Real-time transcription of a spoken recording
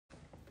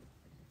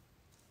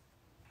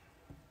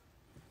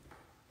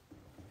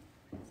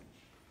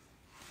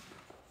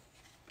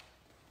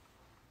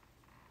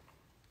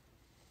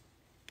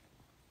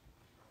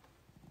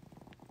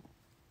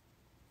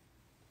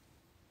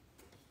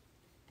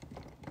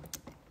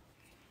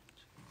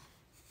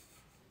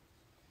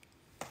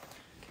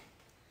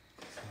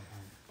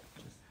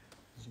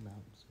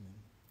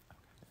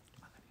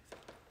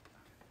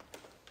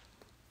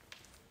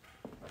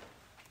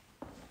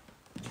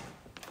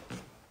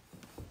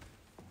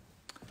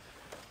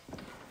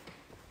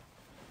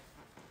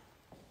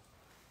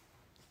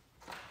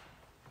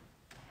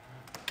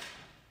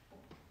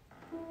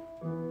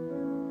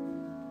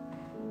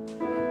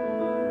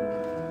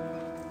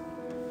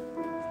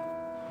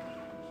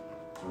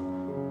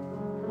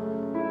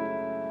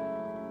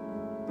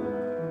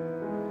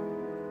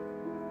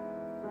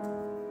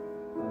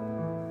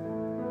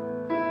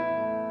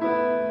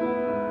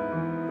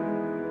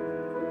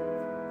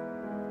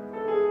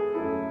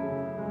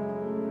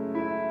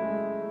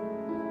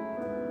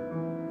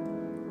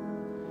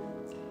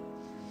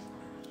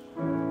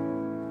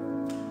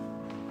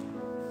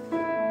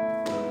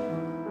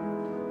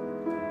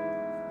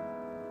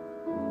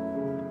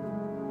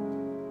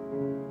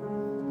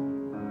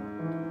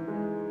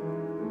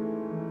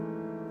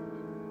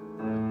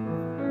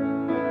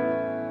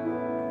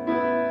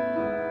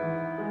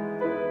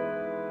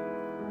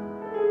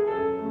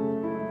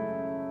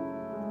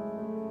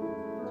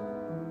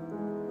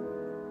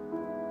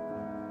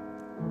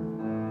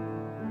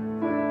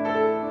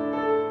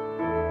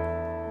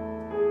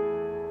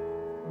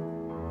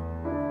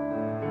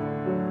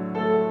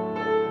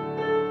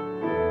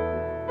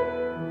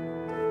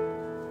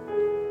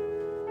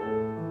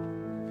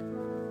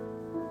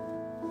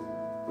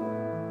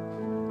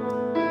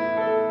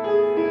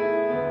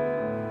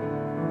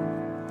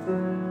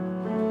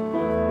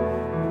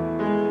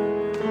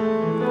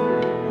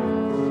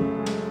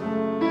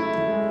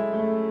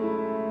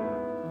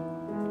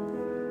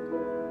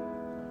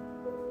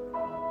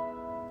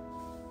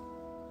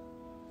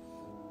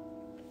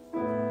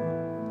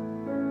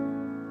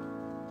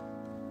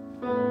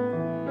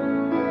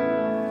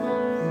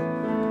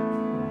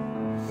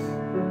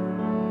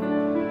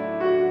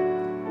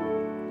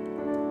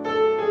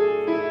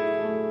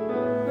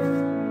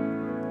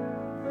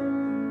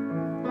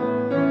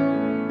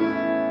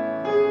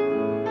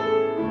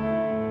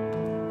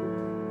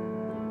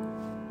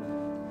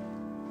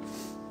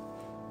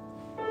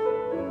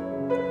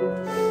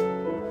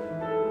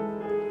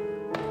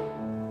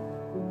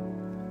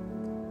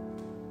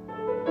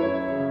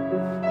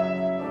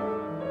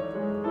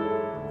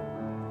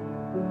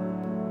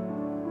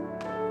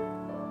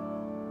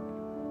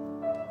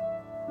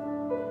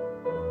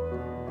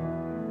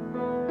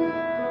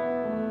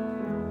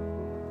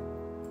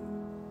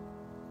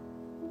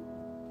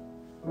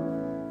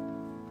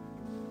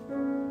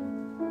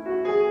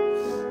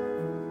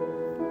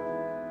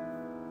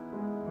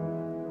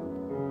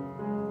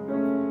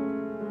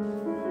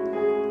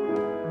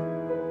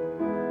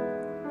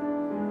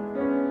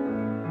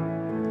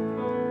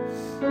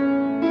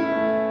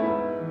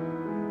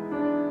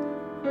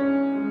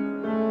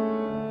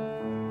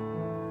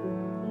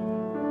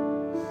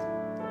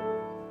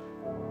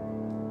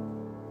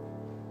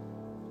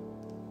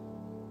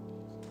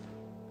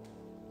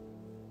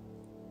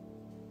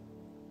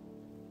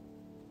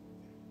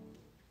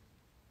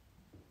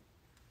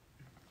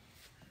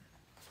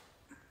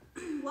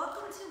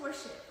to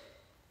worship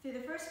through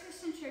the First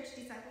Christian Church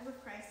Disciples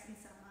of Christ in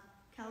Selma,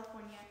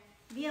 California,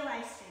 via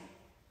live stream.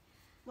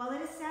 While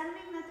it is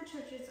saddening that the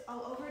churches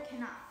all over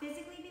cannot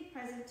physically be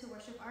present to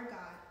worship our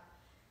God,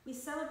 we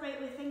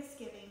celebrate with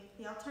thanksgiving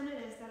the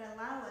alternatives that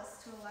allow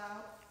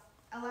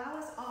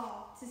us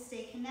all to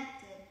stay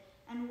connected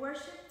and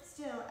worship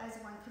still as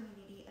one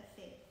community of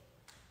faith.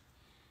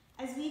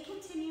 As we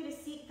continue to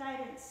seek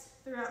guidance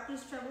throughout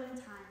these troubling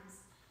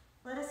times,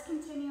 let us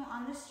continue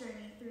on this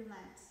journey through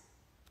Lent.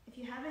 If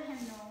you have a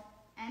hymnal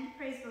and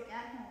praise book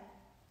at home,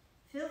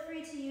 feel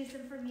free to use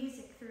them for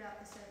music throughout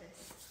the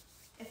service.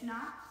 If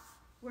not,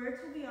 words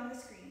will be on the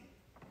screen.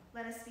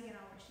 Let us begin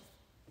our worship.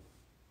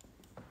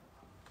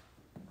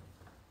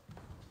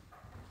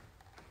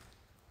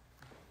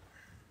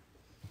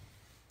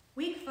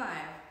 Week 5.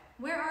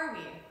 Where are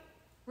we?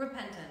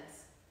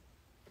 Repentance.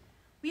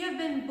 We have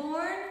been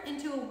born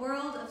into a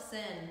world of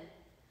sin.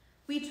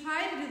 We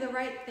try to do the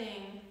right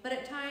thing, but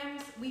at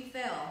times we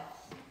fail,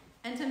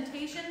 and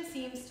temptation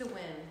seems to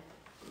win.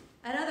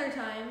 At other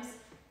times,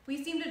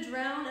 we seem to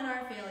drown in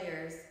our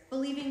failures,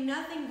 believing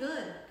nothing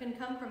good can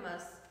come from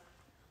us.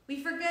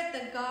 We forget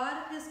that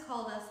God has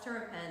called us to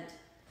repent,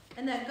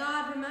 and that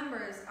God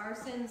remembers our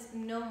sins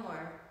no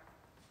more.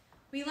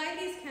 We light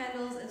these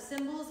candles as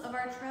symbols of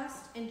our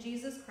trust in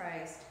Jesus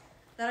Christ,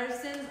 that our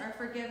sins are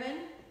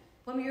forgiven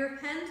when we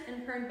repent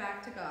and turn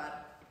back to God.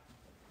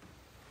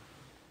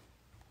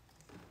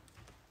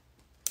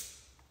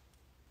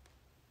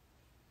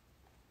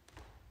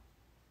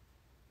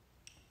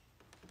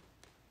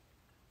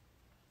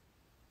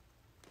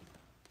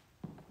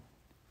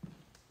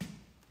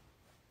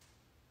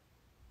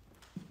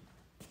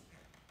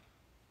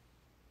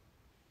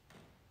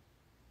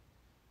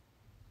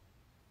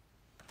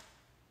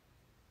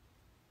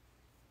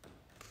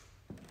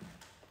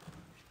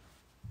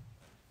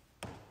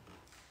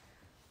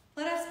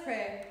 Let us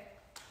pray.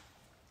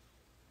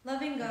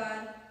 Loving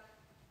God,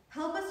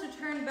 help us to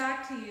turn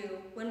back to you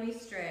when we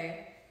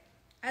stray.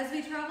 As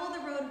we travel the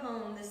road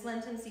home this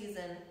Lenten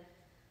season,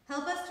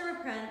 help us to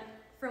repent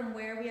from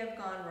where we have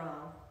gone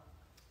wrong.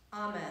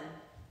 Amen.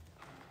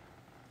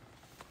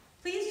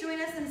 Please join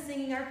us in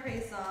singing our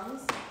praise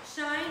songs,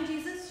 Shine,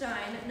 Jesus,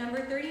 Shine,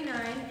 number 39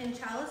 in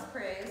Chalice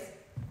Praise,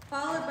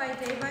 followed by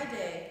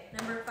Day,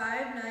 number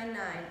 599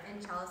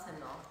 in Chalice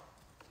Hymnal.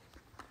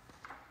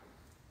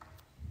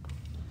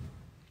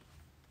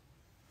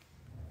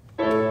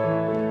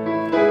 Shine.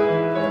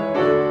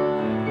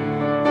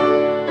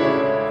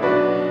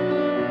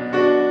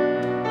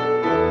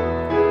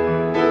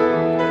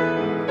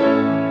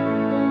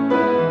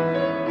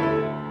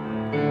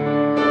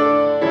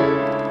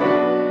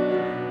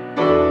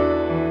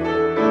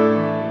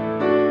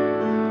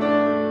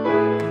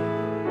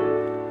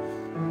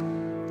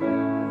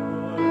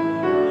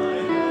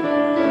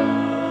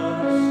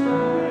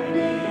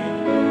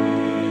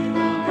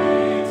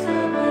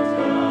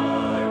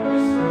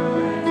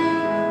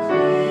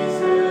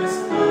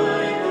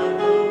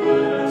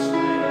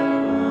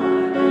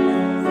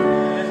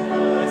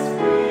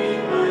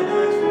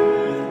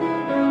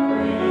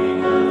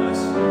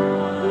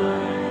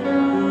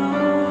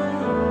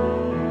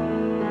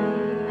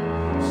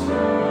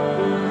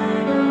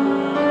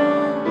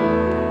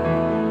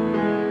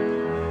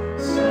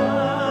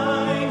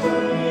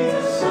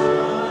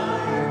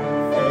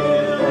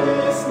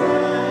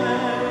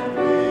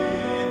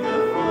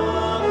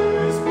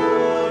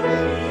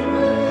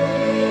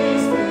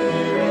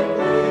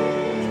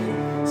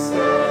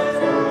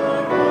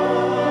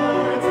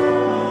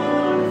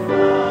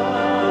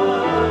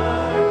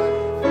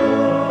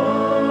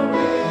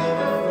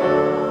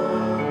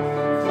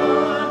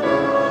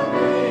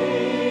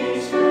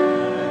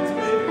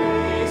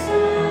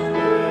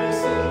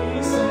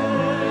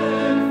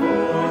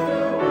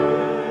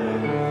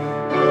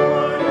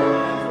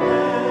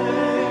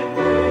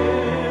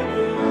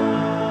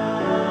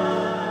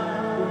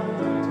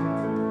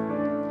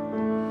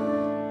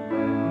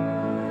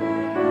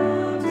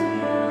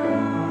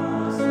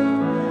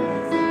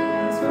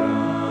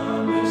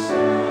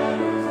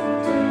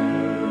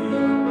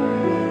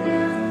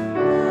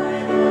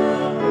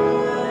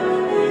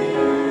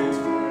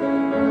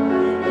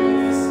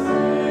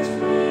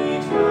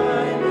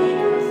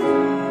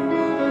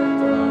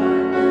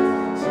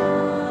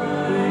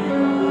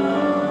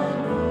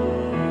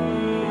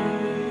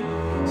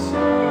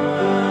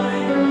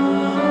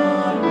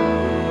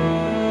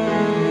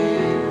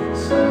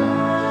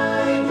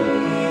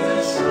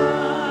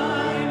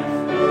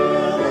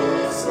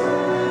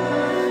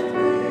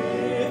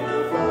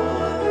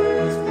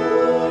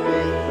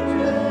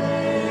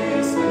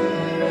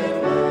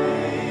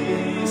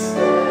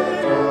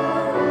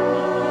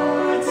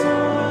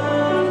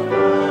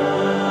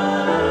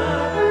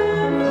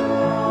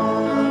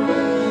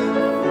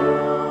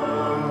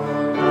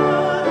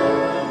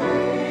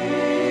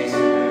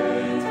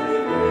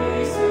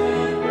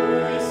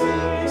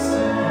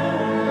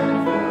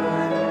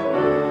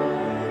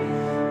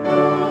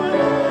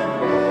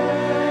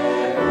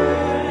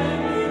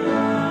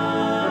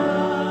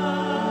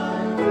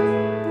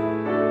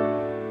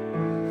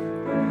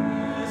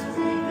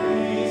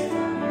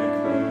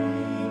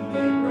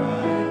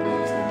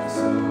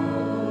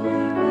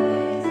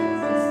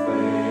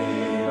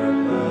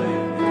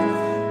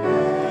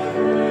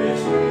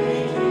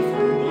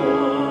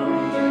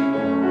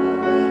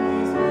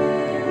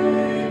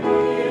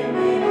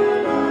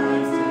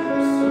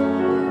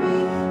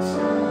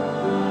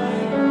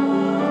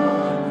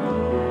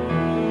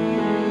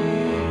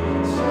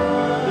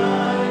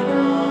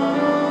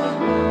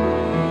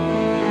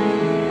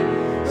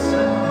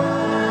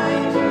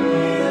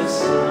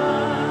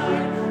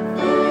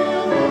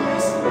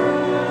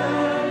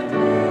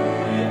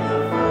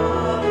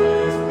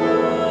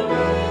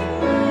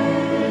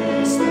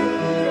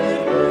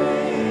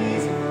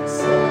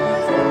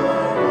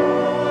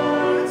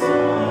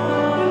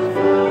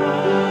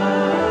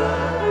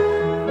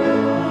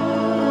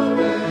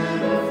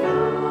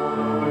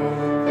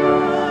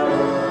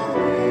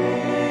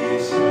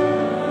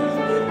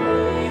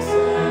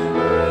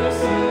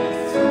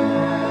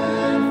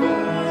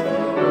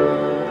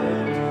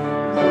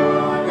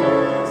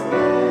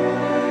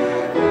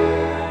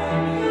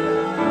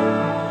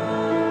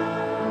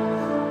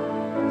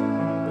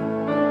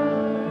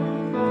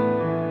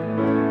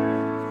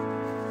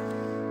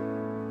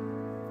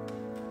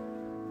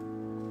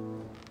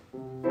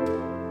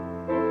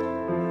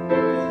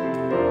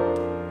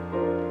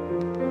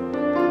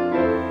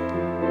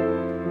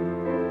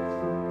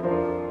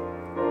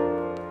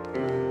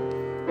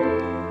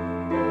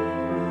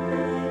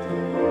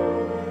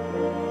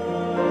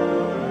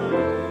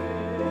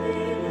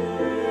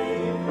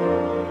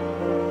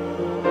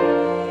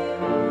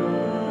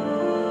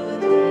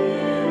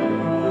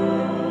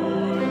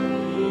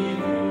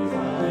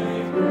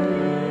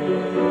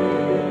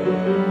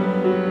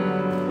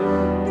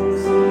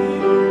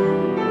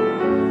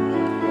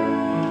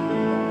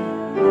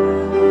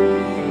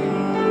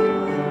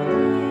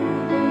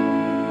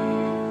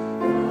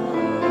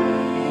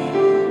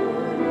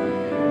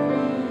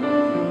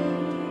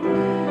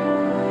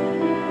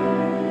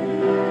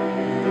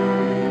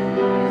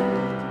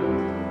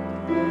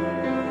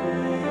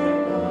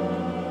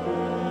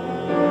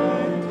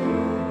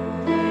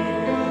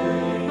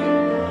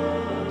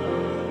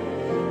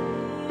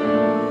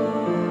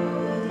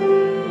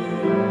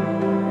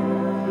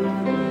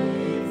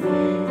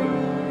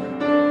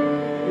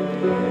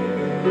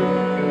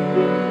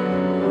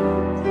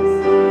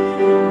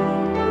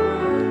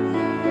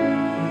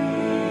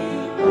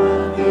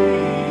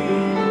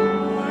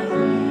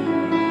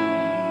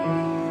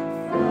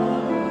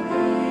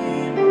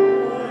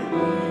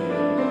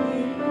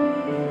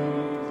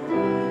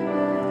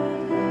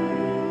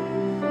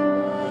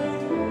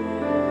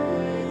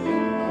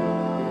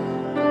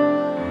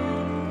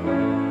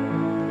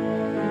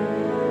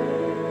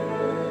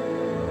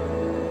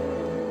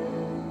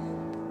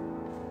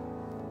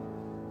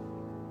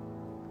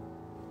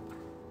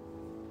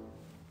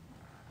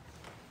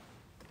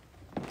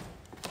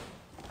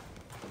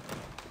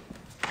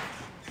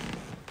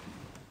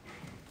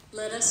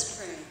 Let us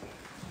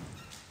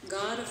pray.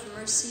 God of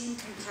mercy and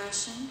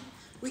compassion,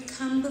 we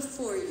come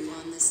before you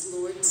on this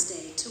Lord's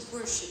Day to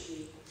worship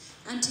you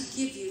and to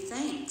give you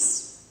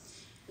thanks.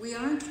 We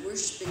aren't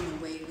worshiping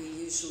the way we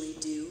usually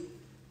do,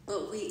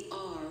 but we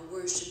are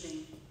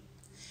worshiping.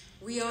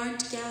 We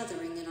aren't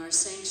gathering in our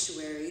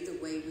sanctuary the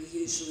way we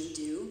usually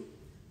do,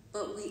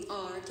 but we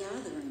are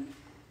gathering.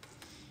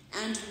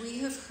 And we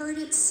have heard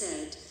it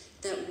said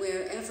that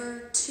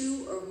wherever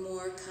two or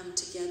more come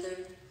together,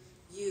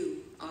 you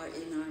are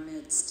in our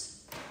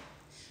midst.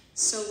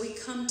 So we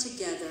come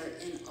together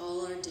in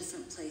all our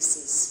different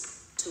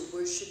places to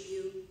worship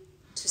you,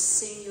 to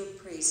sing your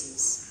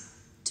praises,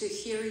 to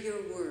hear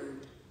your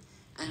word,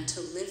 and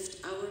to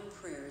lift our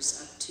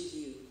prayers up to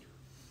you.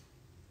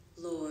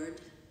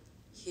 Lord,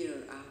 hear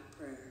our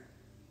prayer.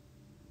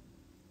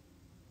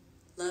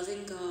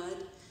 Loving God,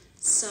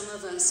 some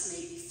of us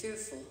may be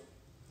fearful.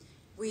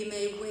 We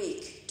may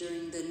wake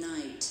during the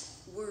night,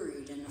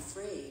 worried and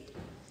afraid.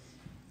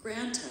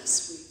 Grant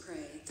us, we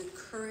pray, the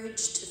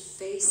courage to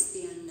face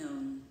the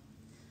unknown,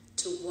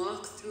 to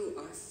walk through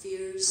our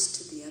fears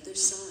to the other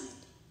side,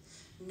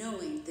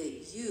 knowing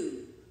that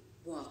you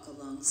walk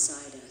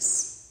alongside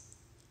us.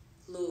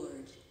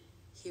 Lord,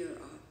 hear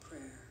our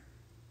prayer.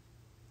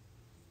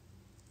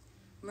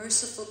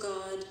 Merciful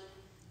God,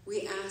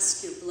 we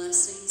ask your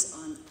blessings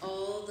on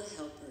all the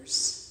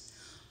helpers,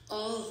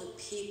 all the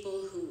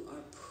people who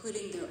are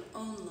putting their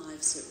own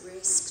lives at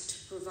risk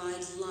to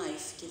provide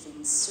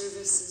life-giving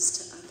services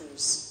to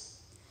others.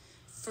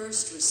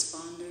 First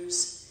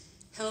responders,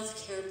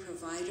 healthcare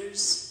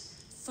providers,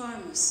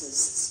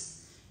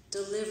 pharmacists,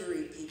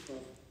 delivery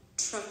people,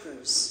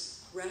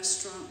 truckers,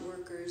 restaurant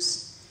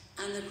workers,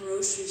 and the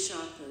grocery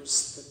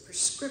shoppers, the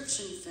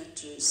prescription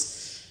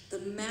fetchers, the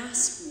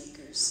mask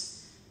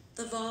makers,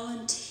 the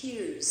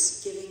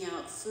volunteers giving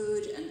out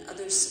food and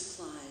other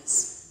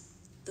supplies,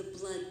 the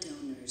blood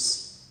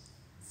donors.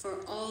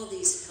 For all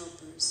these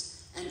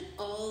helpers and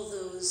all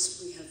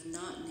those we have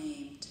not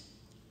named,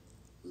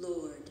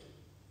 Lord,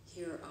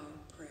 hear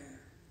our prayer.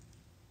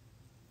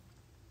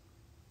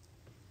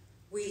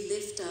 We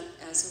lift up,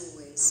 as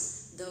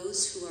always,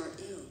 those who are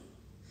ill,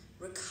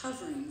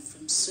 recovering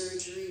from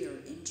surgery or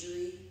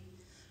injury,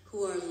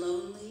 who are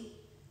lonely,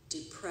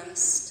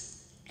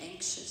 depressed,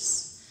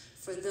 anxious,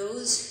 for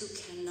those who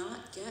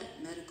cannot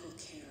get medical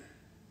care,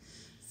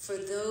 for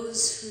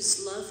those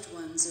whose loved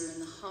ones are in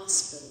the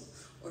hospital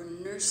or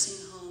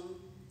nursing home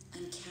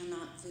and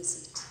cannot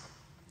visit,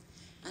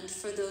 and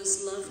for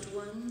those loved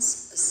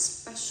ones,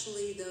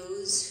 especially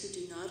those who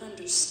do not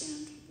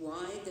understand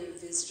why their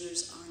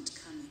visitors aren't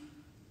coming.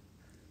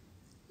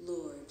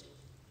 Lord,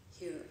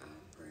 hear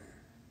our prayer.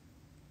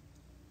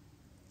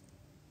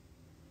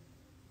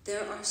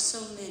 There are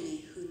so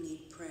many who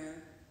need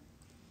prayer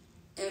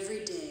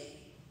every day,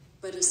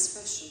 but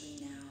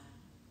especially now.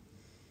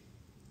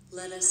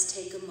 Let us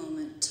take a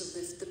moment to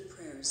lift the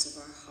prayers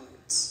of our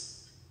hearts.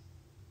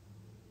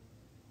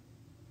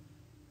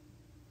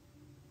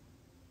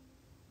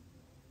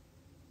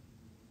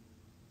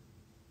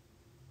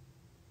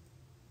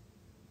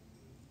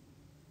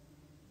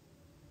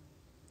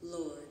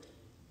 Lord,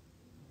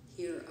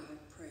 hear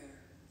our prayer.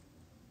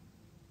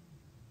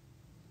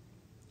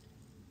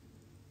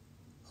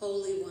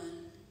 Holy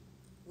One,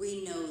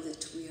 we know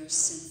that we are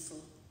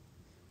sinful.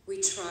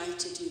 We try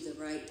to do the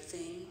right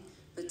thing,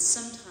 but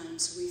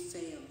sometimes we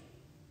fail.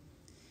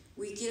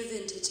 We give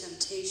into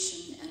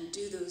temptation and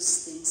do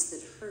those things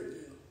that hurt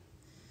you.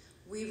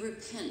 We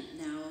repent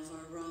now of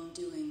our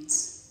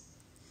wrongdoings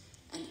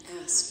and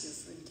ask your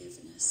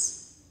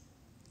forgiveness.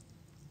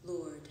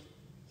 Lord,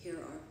 hear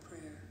our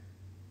prayer.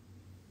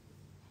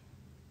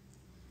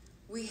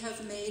 We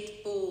have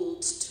made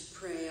bold to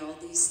pray all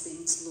these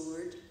things,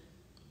 Lord,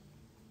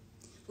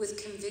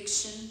 with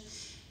conviction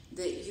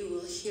that you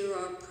will hear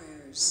our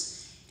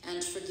prayers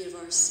and forgive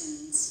our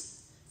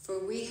sins.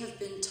 For we have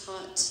been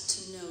taught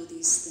to know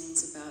these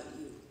things about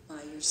you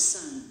by your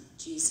Son,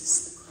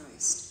 Jesus the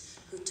Christ,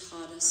 who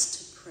taught us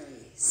to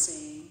pray,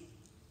 saying,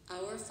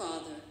 Our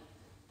Father,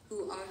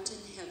 who art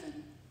in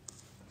heaven,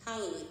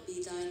 hallowed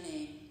be thy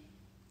name.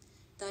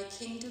 Thy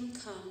kingdom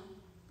come,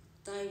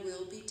 thy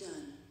will be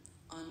done,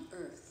 on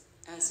earth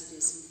as it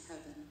is in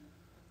heaven.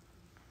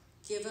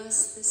 Give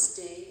us this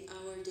day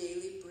our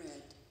daily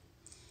bread,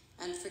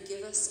 and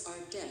forgive us our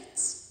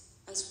debts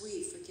as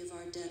we forgive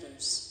our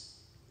debtors.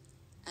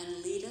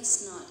 And lead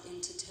us not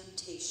into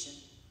temptation,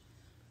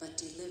 but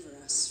deliver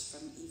us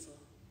from evil.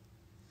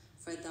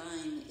 For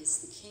thine is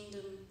the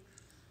kingdom,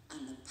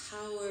 and the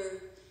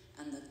power,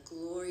 and the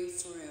glory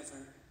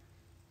forever.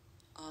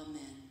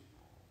 Amen.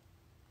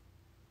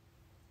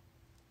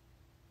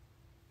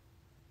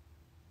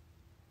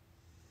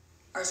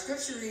 Our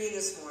scripture reading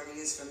this morning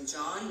is from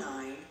John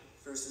 9,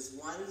 verses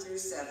 1 through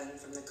 7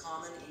 from the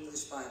Common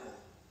English Bible.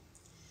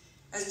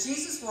 As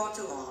Jesus walked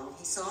along,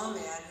 he saw a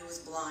man who was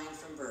blind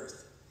from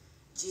birth.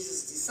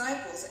 Jesus'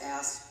 disciples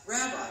asked,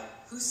 Rabbi,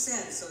 who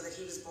sinned so that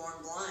he was born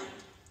blind,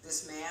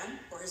 this man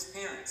or his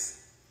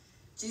parents?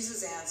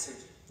 Jesus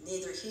answered,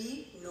 Neither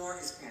he nor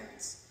his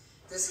parents.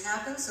 This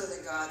happened so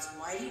that God's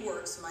mighty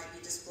works might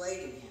be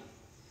displayed in him.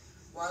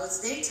 While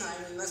it's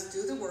daytime, we must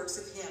do the works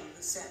of him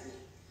who sent me.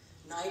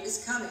 Night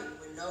is coming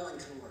when no one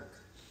can work.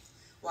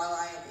 While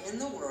I am in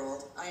the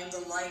world, I am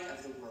the light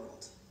of the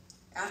world.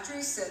 After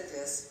he said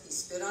this, he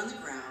spit on the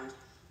ground,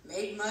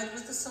 made mud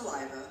with the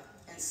saliva,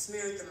 and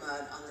smeared the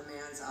mud on the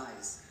man's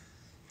eyes.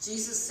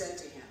 Jesus said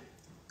to him,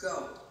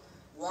 "Go,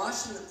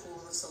 wash in the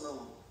pool of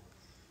Siloam."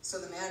 So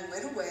the man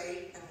went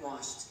away and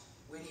washed.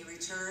 When he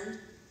returned,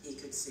 he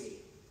could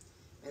see.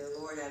 May the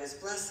Lord add his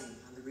blessing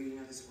on the reading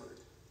of his word.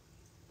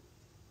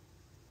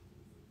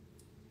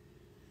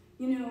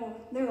 You know,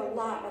 there are a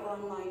lot of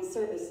online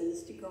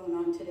services going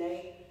on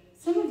today.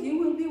 Some of you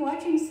will be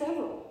watching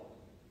several.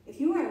 If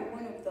you are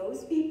one of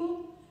those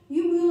people,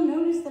 you will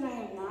notice that I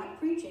am not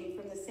preaching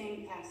from the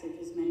same passage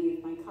as many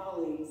of my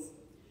colleagues.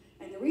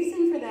 And the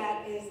reason for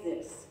that is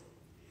this.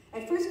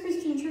 At First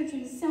Christian Church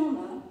in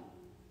Selma,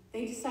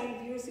 they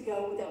decided years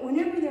ago that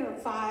whenever there are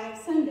 5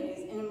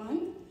 Sundays in a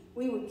month,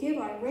 we would give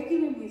our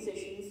regular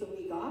musicians the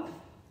week off.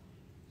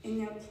 In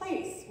their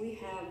place, we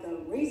have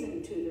the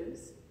Raisin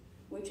Tutors,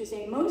 which is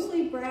a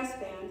mostly brass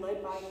band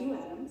led by Hugh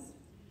Adams,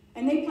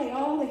 and they play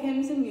all the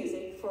hymns and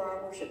music for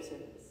our worship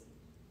service.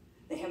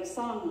 They have a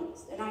song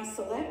list, and I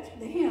select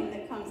the hymn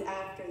that comes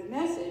after the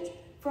message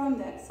from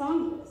that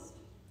song list.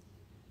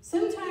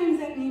 Sometimes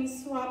that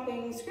means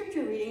swapping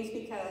scripture readings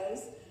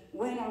because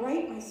when I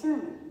write my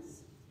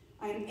sermons,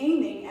 I am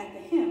aiming at the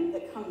hymn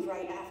that comes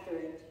right after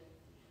it.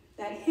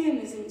 That hymn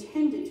is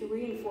intended to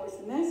reinforce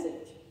the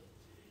message.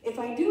 If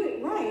I do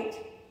it right,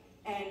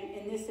 and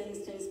in this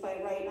instance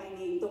by right I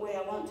mean the way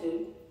I want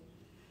to,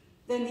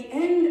 then the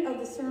end of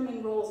the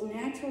sermon rolls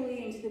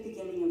naturally into the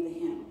beginning of the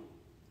hymn.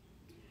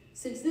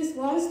 Since this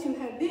was to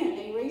have been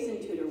a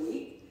Raisin Tutor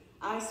week,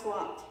 I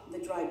swapped the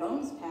dry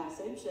bones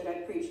passage that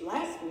I preached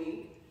last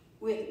week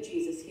with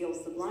Jesus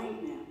heals the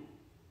blind man.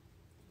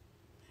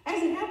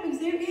 As it happens,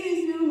 there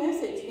is no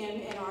message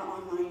hymn in our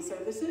online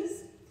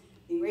services.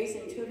 The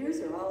Raisin Tutors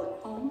are all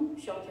at home,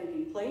 sheltered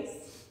in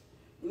place.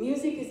 The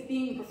music is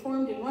being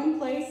performed in one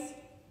place,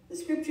 the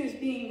scriptures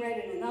being read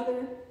in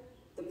another,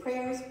 the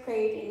prayers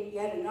prayed in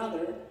yet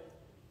another,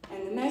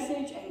 and the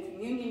message and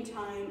communion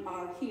time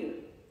are here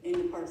in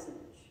the parsonage.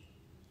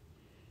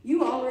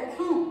 You all are at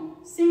home,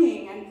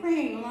 singing and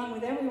praying along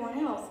with everyone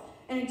else,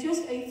 and in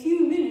just a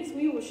few minutes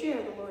we will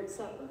share the Lord's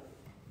Supper.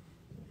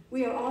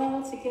 We are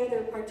all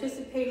together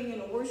participating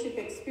in a worship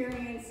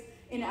experience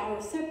in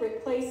our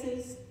separate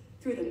places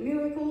through the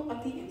miracle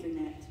of the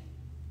internet.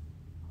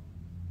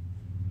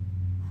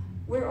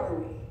 Where are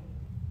we?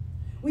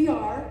 We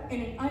are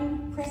in an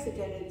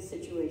unprecedented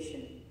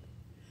situation.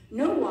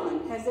 No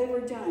one has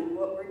ever done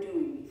what we're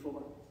doing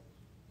before.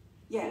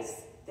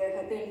 Yes, there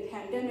have been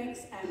pandemics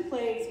and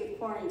plagues with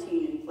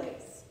quarantine in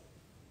place.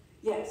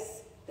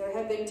 Yes, there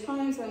have been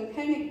times when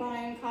panic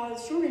buying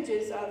caused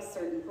shortages of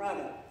certain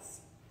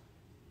products.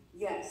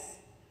 Yes,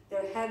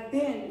 there have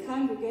been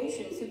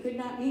congregations who could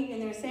not meet in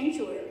their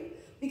sanctuary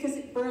because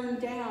it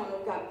burned down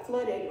or got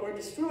flooded or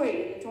destroyed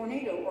in a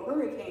tornado or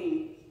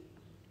hurricane.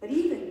 But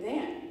even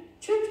then,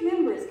 church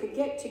members could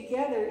get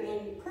together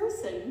in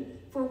person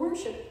for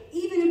worship,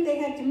 even if they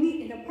had to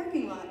meet in a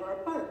parking lot or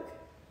a park.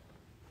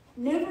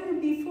 Never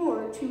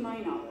before, to my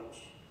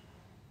knowledge,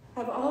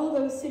 have all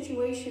those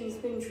situations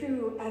been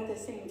true at the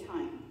same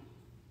time.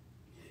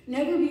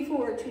 Never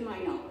before, to my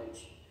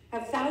knowledge,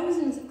 have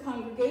thousands of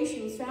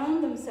congregations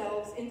found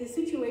themselves in the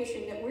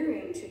situation that we're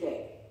in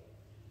today,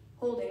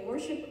 holding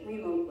worship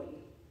remotely.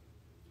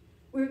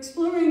 We're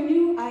exploring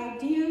new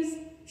ideas,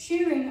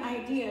 sharing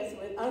ideas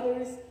with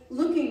others,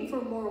 looking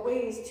for more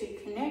ways to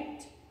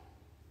connect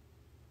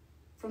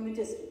from a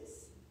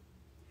distance.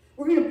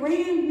 We're in a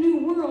brand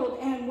new world,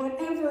 and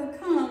whatever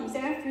comes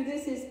after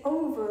this is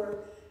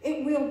over,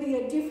 it will be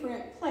a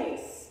different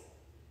place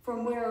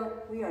from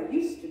where we are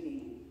used to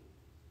being.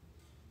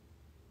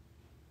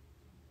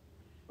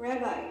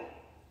 Rabbi,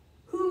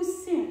 who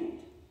sinned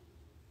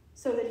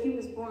so that he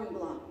was born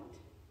blind?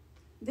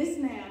 This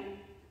man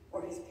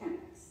or his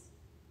parents?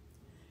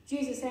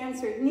 Jesus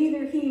answered,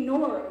 neither he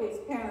nor his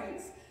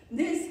parents.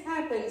 This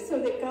happened so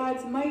that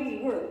God's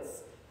mighty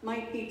works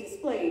might be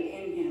displayed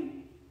in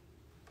him.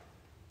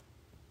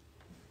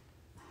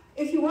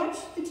 If you watch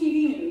the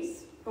TV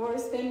news or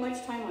spend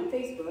much time on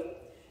Facebook,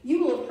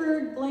 you will have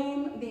heard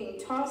blame being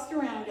tossed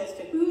around as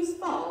to whose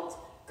fault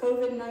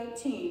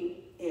COVID-19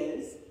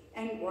 is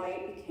and why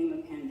it became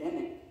a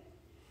pandemic.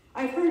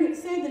 I've heard it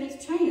said that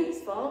it's China's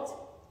fault,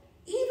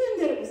 even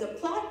that it was a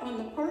plot on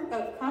the part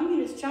of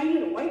communist China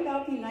to wipe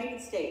out the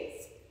United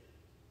States.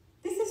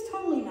 This is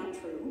totally not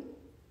true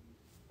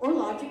or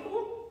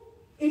logical.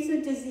 It's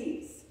a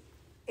disease,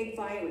 a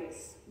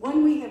virus,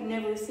 one we have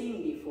never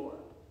seen before,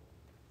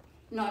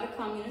 not a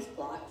communist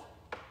plot.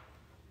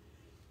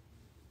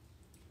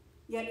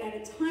 Yet at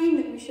a time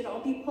that we should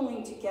all be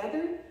pulling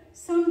together,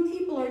 some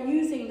people are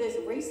using this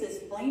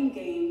racist blame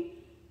game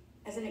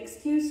as an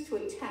excuse to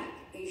attack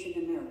Asian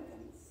Americans.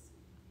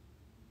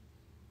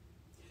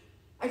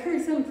 I've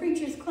heard some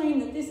preachers claim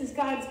that this is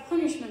God's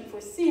punishment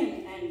for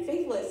sin and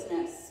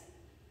faithlessness.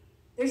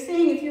 They're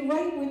saying if you're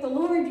right with the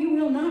Lord, you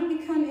will not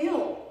become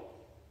ill.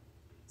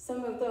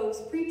 Some of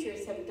those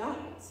preachers have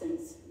died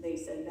since they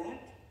said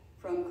that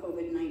from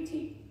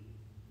COVID-19.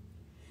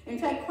 In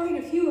fact,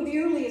 quite a few of the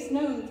earliest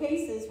known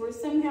cases were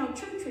somehow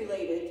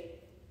church-related.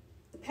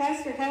 The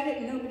pastor had it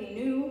and nobody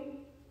knew,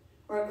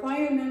 or a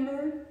choir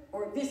member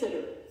or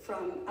visitor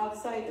from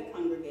outside the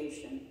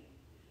congregation.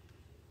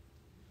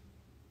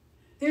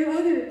 There are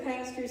other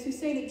pastors who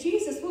say that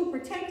Jesus will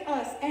protect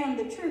us and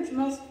the church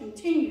must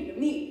continue to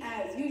meet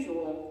as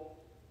usual.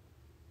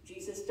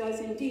 Jesus does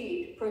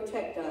indeed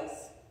protect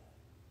us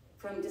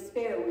from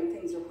despair when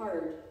things are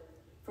hard,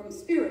 from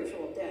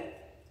spiritual death,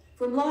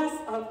 from loss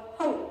of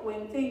hope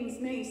when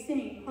things may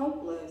seem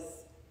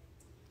hopeless.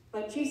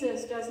 But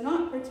Jesus does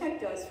not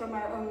protect us from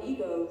our own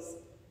egos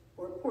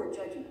or poor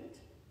judgment.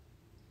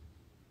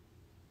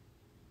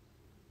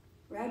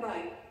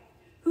 Rabbi,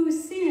 who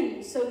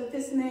sinned so that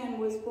this man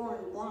was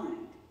born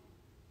blind?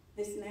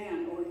 This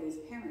man or his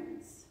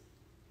parents?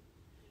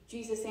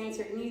 Jesus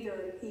answered,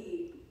 neither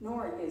he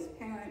nor his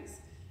parents.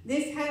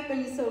 This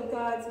happened so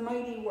God's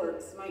mighty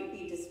works might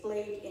be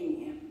displayed in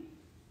him.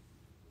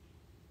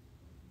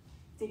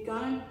 Did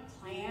God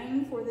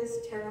plan for this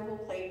terrible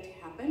plague to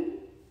happen?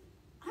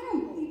 I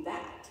don't believe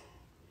that.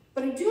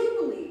 But I do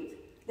believe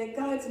that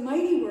God's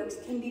mighty works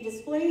can be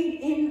displayed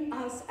in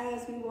us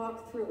as we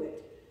walk through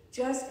it,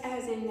 just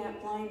as in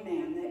that blind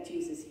man that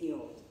Jesus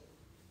healed.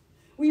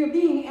 We are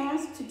being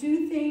asked to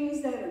do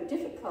things that are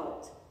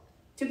difficult,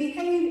 to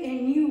behave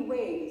in new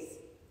ways,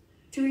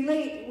 to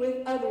relate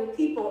with other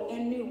people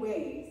in new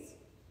ways.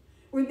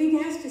 We're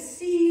being asked to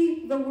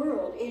see the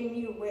world in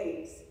new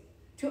ways,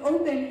 to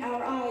open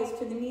our eyes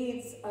to the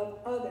needs of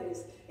others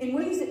in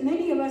ways that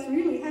many of us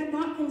really had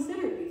not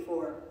considered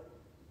before.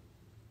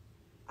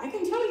 I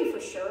can tell you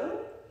for sure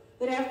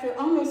that after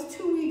almost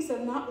 2 weeks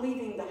of not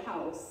leaving the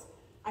house,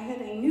 I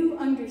have a new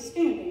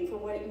understanding for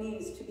what it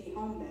means to be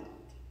homebound.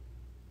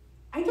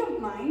 I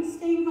don't mind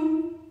staying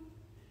home.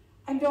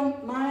 I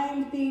don't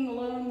mind being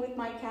alone with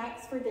my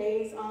cats for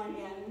days on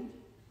end.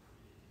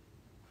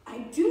 I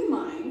do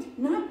mind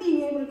not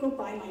being able to go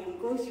buy my own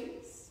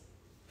groceries.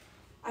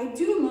 I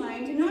do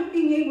mind not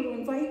being able to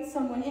invite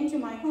someone into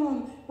my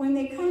home when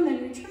they come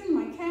and return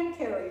my cat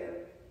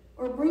carrier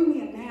or bring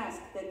me a mask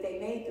that they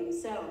made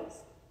themselves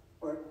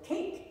or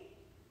cake.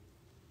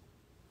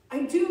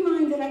 I do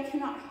mind that I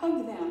cannot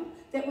hug them,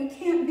 that we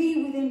can't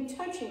be within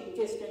touching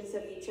distance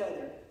of each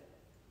other.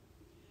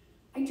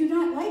 I do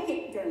not like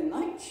it very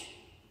much,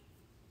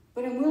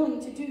 but I'm willing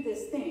to do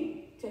this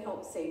thing to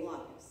help save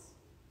lives.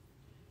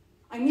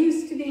 I'm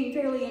used to being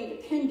fairly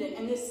independent,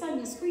 and this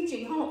sudden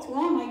screeching halt to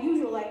all my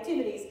usual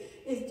activities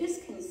is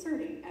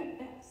disconcerting at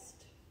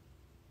best.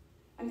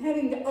 I'm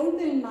having to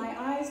open my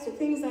eyes to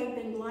things I've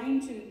been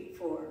blind to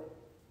before.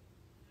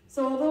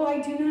 So although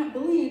I do not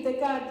believe that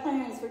God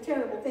plans for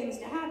terrible things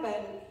to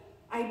happen,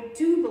 I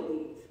do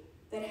believe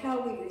that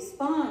how we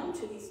respond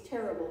to these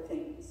terrible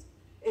things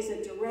is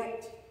a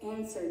direct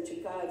answer to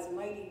God's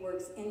mighty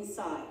works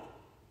inside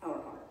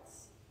our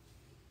hearts.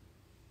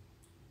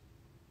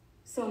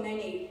 So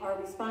many are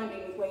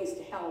responding with ways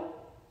to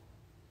help.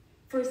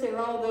 First, there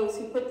are all those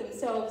who put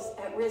themselves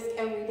at risk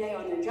every day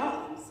on their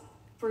jobs.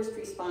 First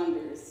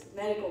responders,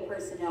 medical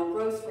personnel,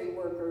 grocery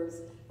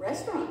workers,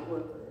 restaurant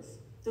workers,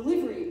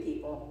 delivery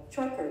people,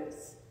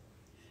 truckers.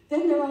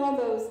 Then there are all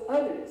those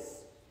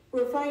others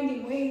who are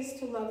finding ways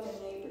to love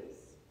their neighbors.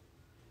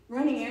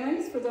 Running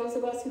errands for those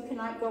of us who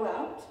cannot go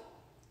out,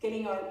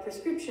 getting our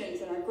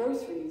prescriptions and our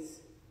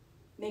groceries,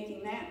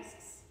 making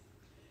masks,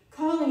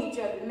 calling each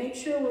other to make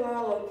sure we're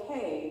all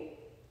okay,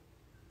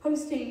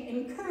 posting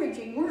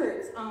encouraging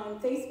words on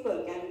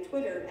Facebook and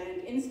Twitter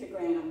and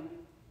Instagram.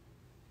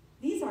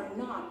 These are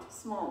not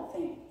small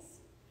things.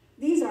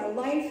 These are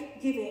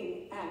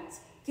life-giving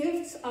acts,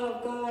 gifts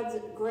of God's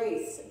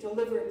grace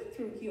delivered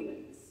through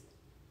humans.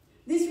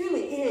 This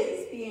really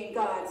is being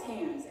God's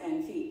hands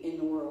and feet in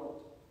the world.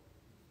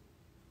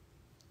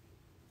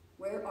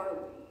 Where are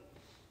we?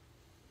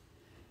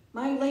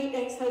 My late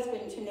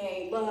ex-husband,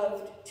 Tanae,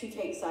 loved to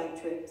take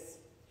side trips.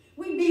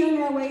 We'd be on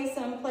our way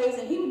someplace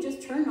and he would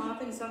just turn off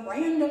in some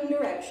random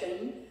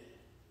direction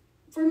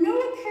for no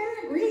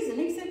apparent reason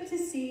except to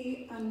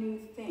see a new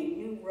thing,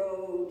 new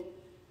road,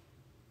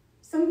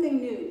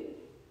 something new.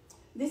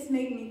 This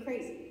made me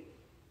crazy.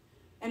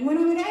 And when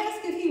I would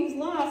ask if he was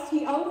lost,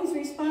 he always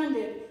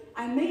responded,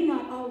 I may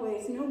not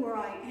always know where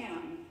I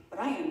am, but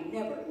I am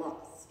never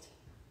lost.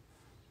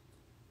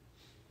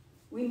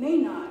 We may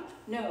not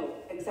know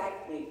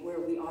exactly where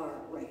we are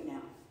right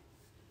now,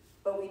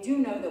 but we do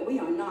know that we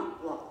are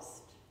not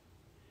lost.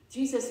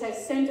 Jesus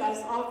has sent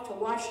us off to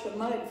wash the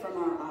mud from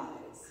our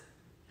eyes.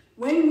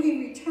 When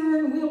we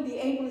return, we'll be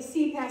able to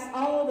see past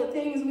all the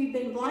things we've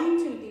been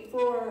blind to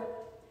before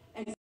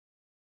and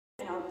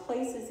our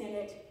places in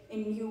it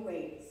in new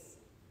ways.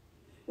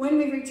 When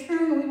we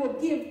return, we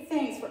will give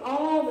thanks for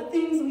all the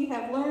things we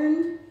have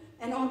learned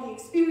and all the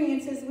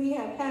experiences we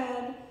have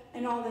had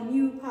and all the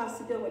new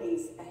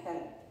possibilities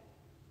ahead.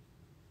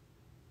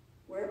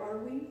 Where are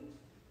we?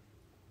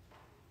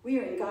 We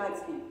are in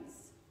God's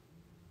hands,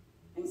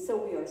 and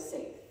so we are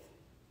safe.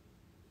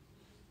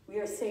 We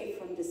are safe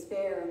from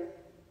despair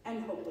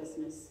and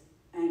hopelessness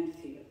and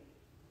fear.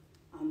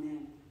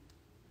 Amen.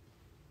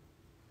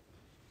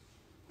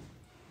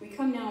 We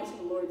come now to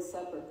the Lord's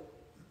Supper.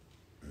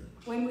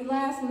 When we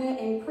last met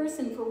in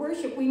person for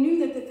worship, we knew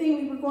that the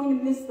thing we were going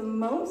to miss the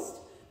most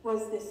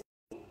was this.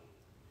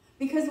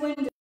 Because when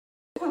it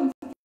comes,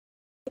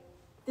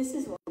 this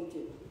is what we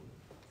do.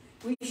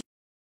 We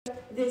share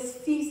this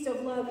feast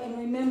of love in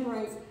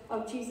remembrance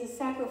of Jesus'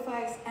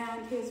 sacrifice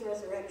and his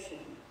resurrection.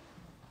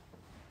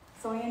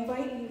 So I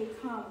invite you to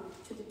come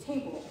to the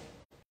table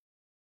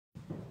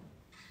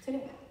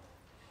today.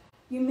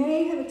 You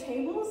may have a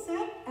table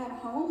set at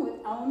home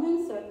with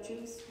elements of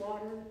juice,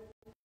 water,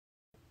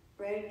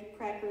 bread,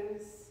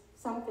 crackers,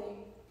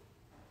 something.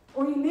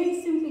 Or you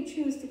may simply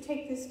choose to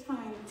take this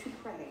time to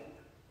pray.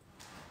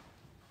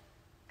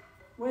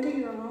 Whether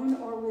you're alone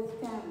or with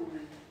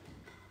family,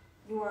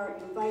 you are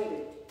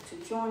invited to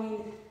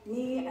join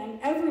me and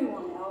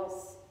everyone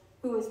else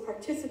who is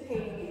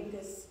participating in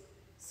this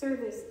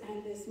service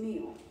and this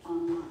meal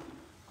online.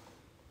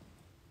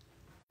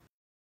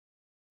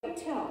 What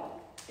I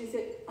tell is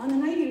that on the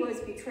night he was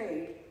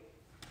betrayed,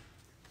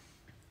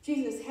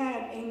 Jesus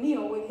had a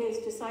meal with his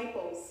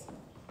disciples,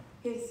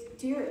 his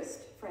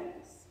dearest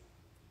friends.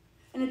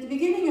 And at the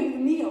beginning of the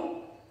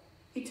meal,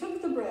 he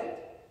took the bread,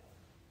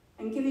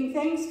 and giving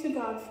thanks to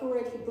God for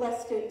it, he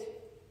blessed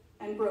it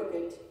and broke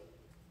it,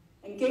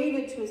 and gave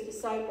it to his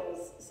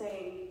disciples,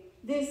 saying,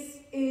 "This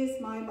is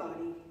my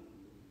body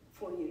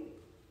for you."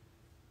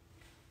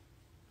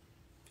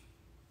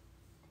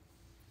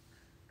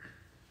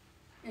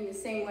 In the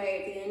same way,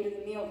 at the end of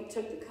the meal, he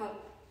took the cup,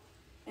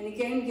 and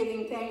again,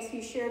 giving thanks,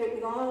 he shared it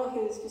with all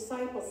his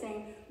disciples,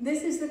 saying,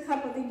 "This is the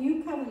cup of the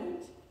new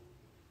covenant,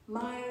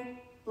 my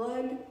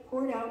blood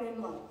poured out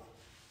in love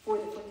for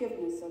the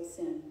forgiveness of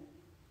sin.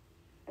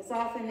 As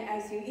often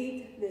as you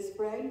eat this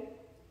bread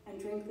and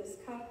drink this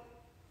cup,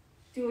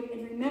 do it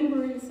in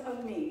remembrance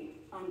of me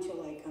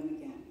until I come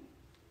again."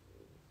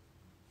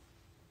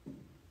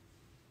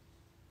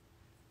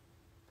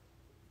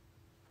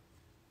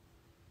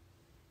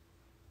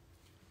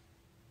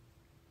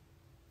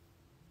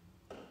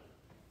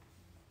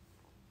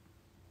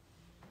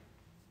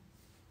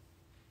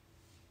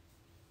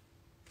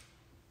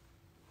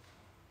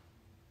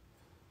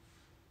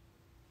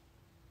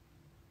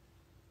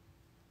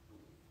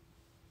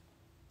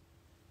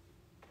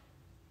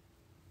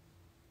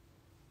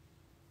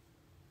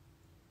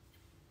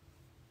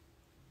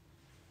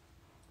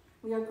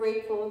 We are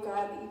grateful, O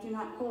God, that you do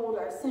not hold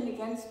our sin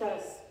against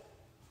us,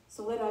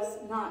 so let us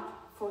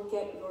not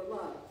forget your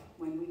love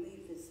when we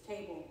leave this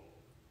table.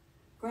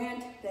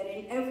 Grant that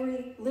in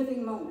every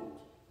living moment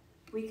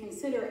we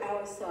consider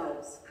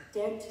ourselves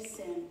dead to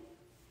sin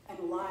and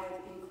alive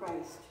in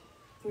Christ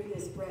through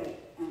this bread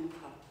and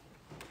cup.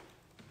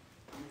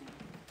 Amen.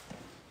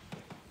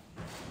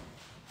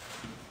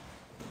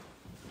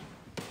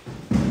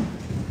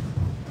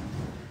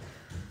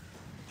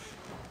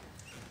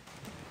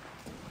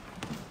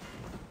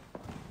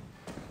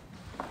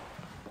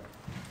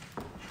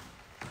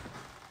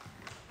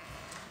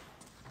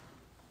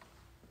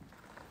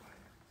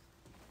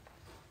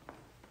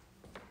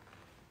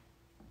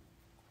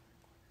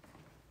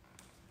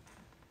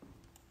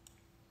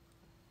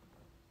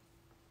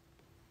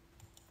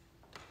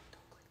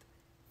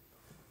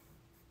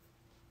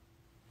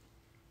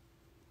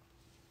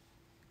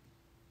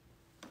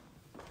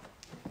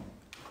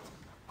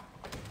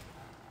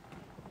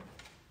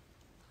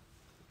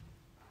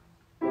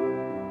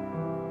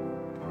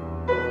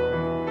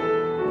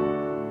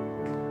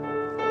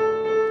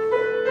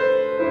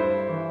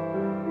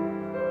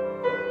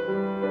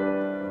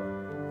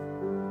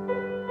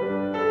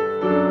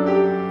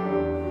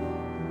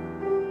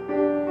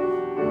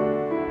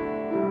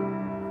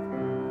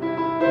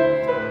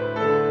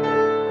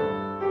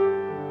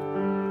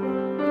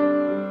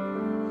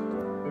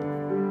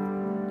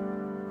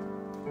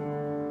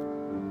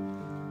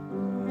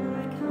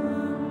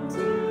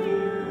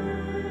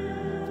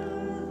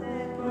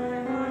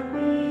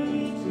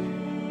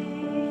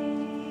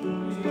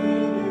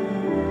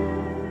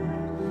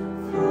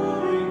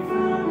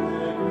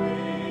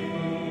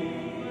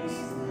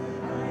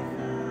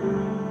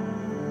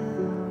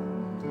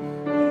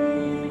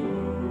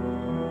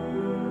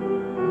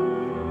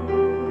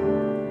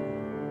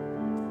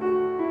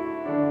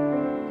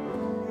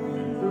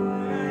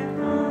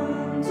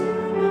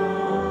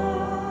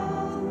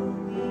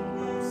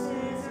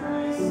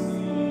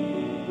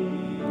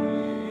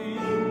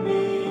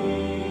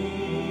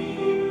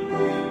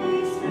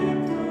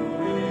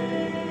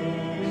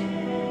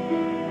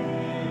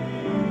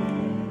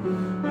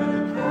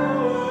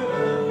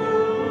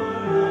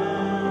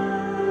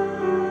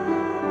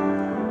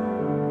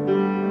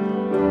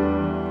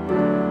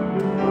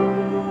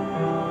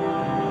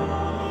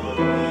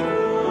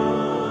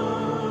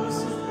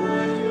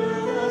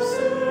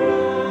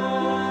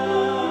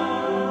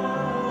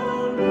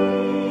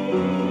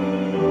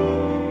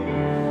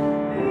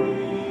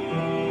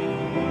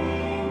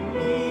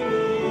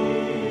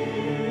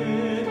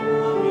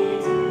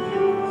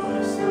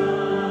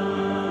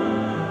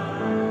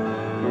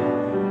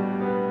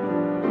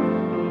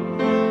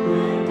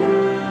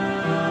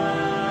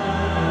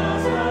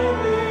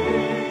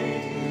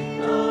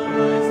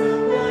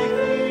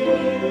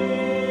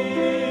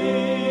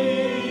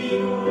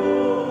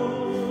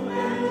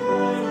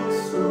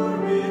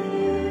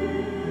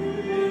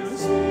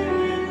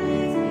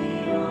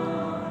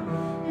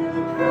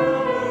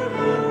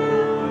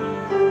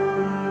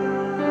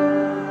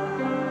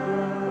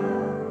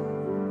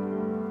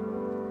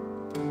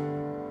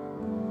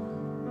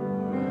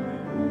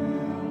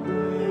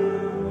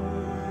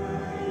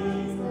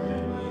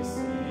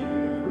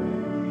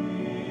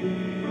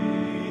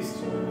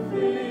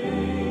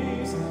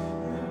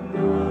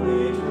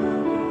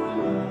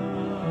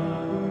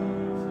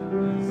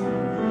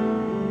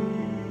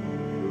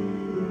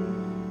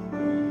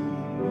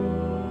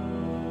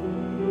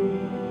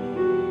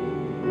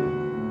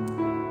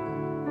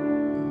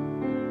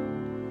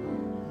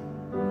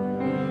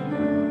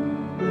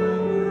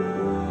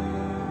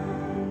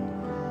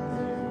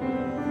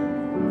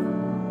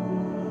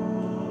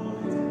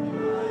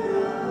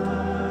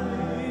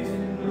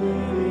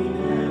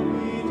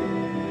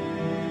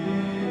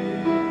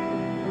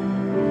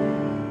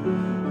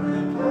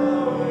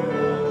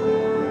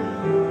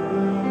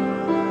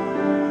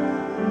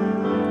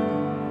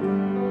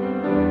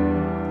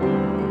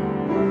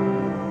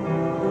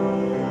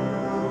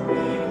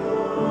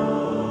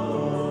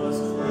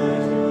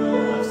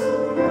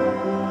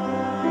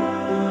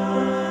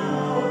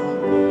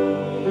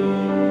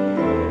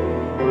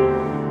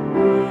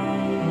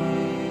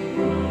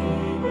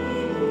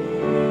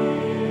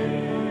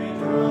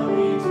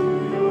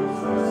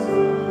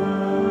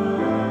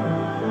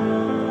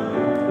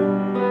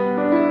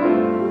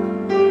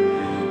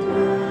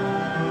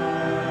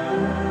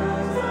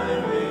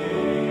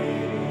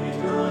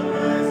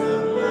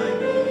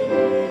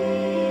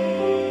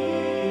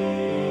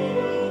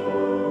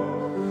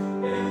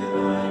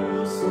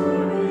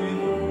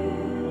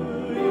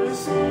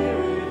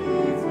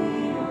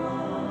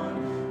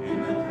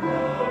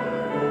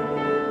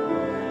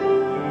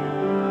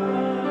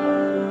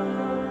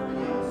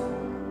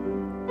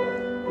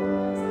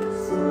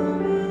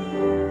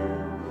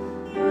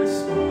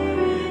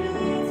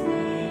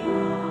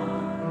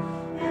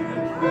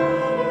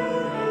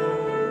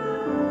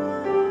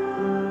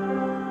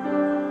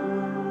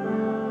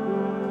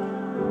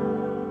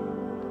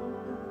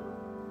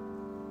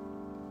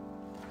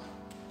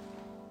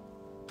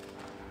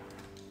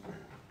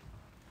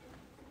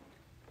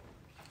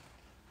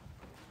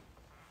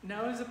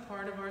 Now is a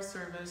part of our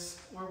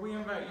service where we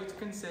invite you to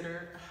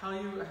consider how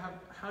you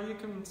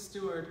can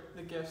steward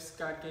the gifts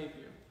God gave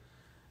you.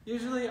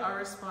 Usually our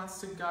response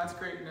to God's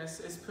greatness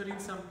is putting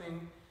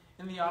something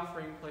in the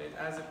offering plate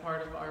as a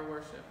part of our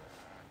worship.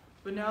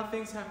 But now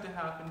things have to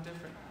happen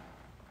differently.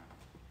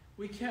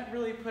 We can't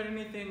really put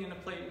anything in a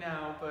plate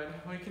now, but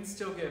we can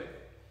still give.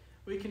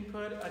 We can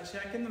put a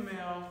check in the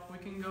mail. We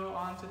can go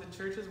onto the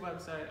church's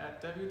website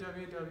at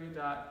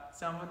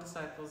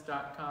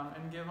www.salvadisciples.com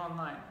and give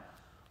online.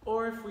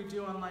 Or if we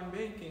do online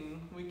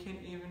banking, we can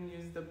even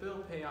use the bill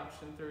pay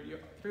option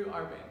through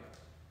our bank.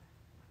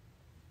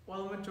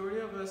 While the majority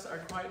of us are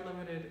quite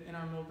limited in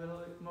our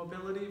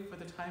mobility for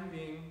the time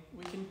being,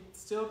 we can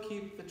still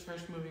keep the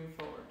church moving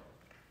forward.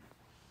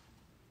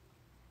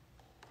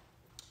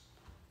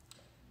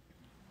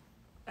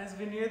 As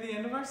we near the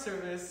end of our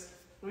service,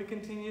 we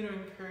continue to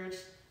encourage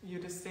you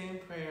to stay in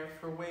prayer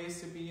for ways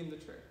to be the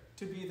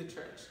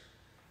church.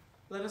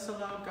 Let us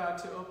allow God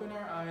to open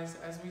our eyes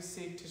as we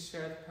seek to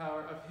share the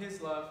power of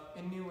His love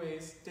in new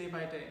ways day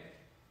by day.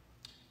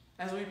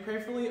 As we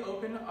prayerfully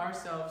open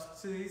ourselves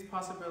to these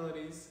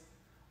possibilities,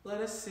 let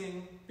us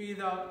sing "Be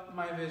Thou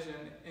My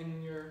Vision"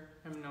 in your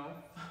hymnal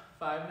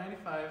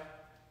 595,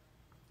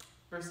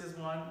 verses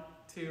 1,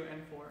 2,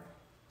 and 4.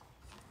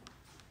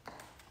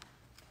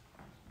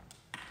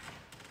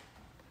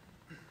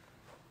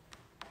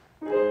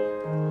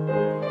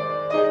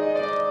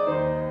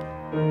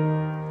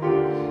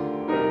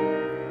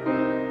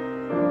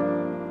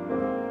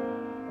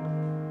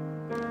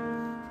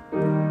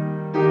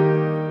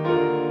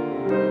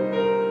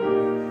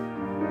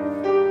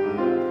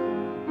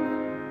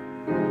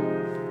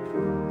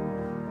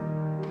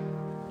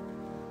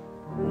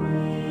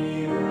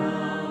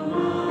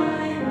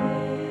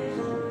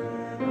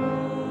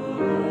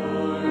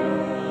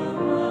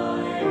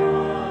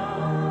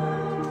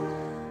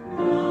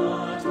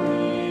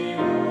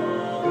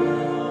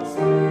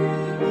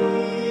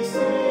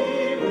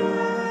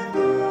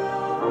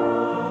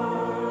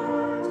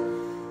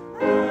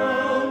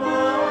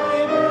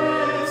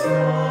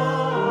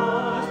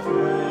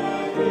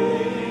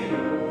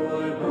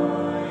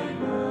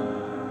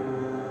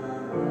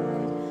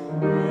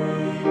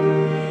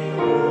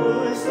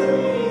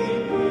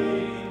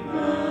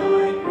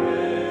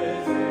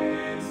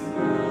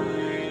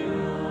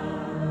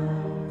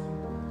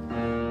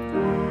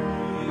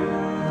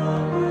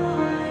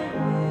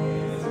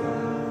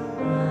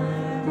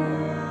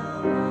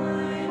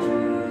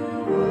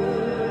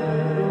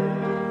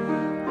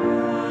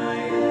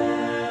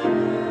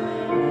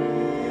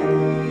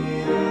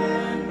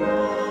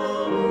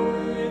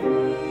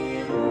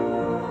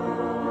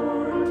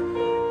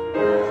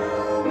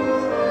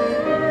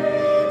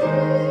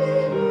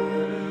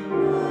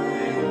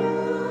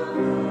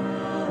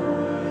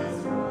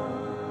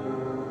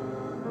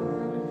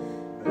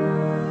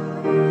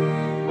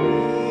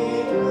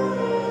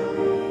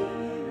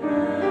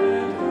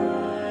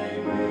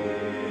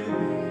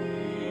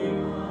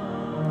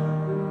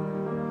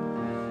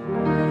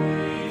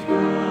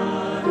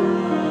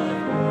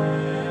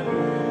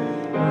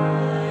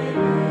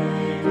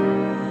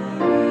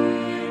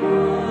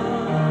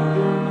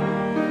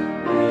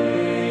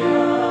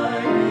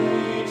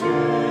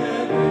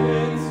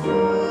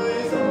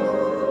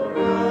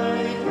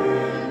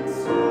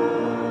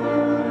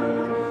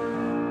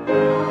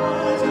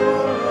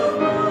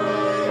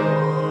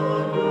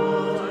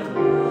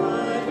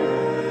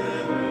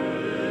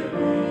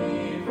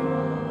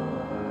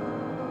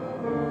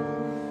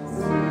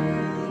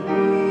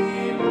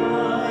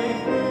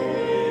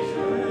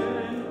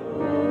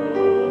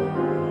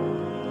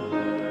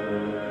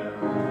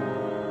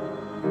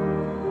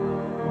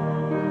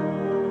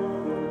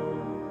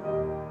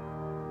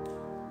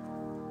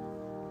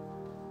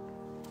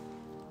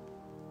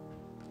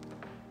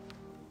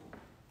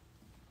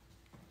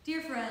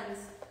 Dear friends,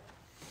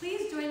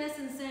 please join us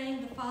in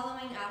saying the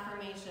following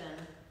affirmation.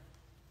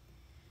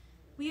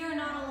 We are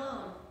not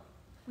alone.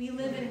 We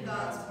live in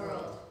God's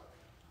world.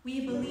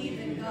 We believe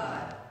in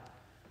God,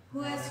 who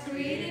has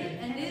created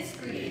and is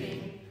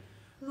creating,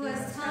 who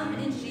has come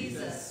in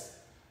Jesus,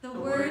 the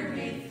Word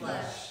made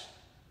flesh,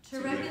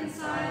 to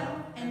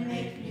reconcile and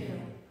make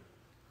new,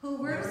 who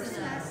works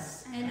in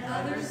us and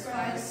others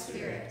by the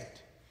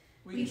Spirit.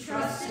 We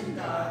trust in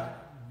God.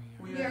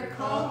 We are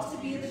called to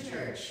be the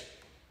church,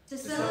 to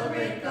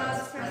celebrate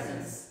God's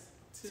presence,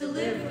 to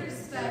live with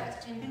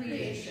respect in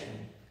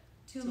creation,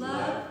 to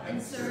love and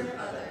serve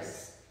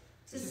others,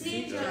 to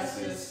seek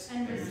justice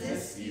and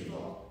resist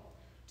evil,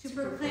 to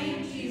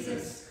proclaim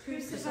Jesus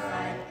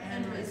crucified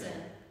and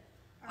risen,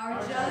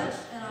 our judge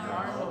and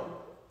our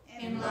hope,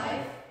 in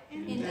life,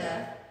 in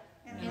death,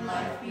 and in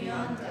life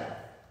beyond death.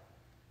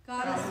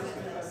 God is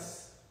with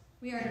us.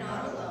 We are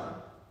not alone.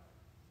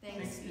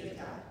 Thanks be to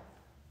God.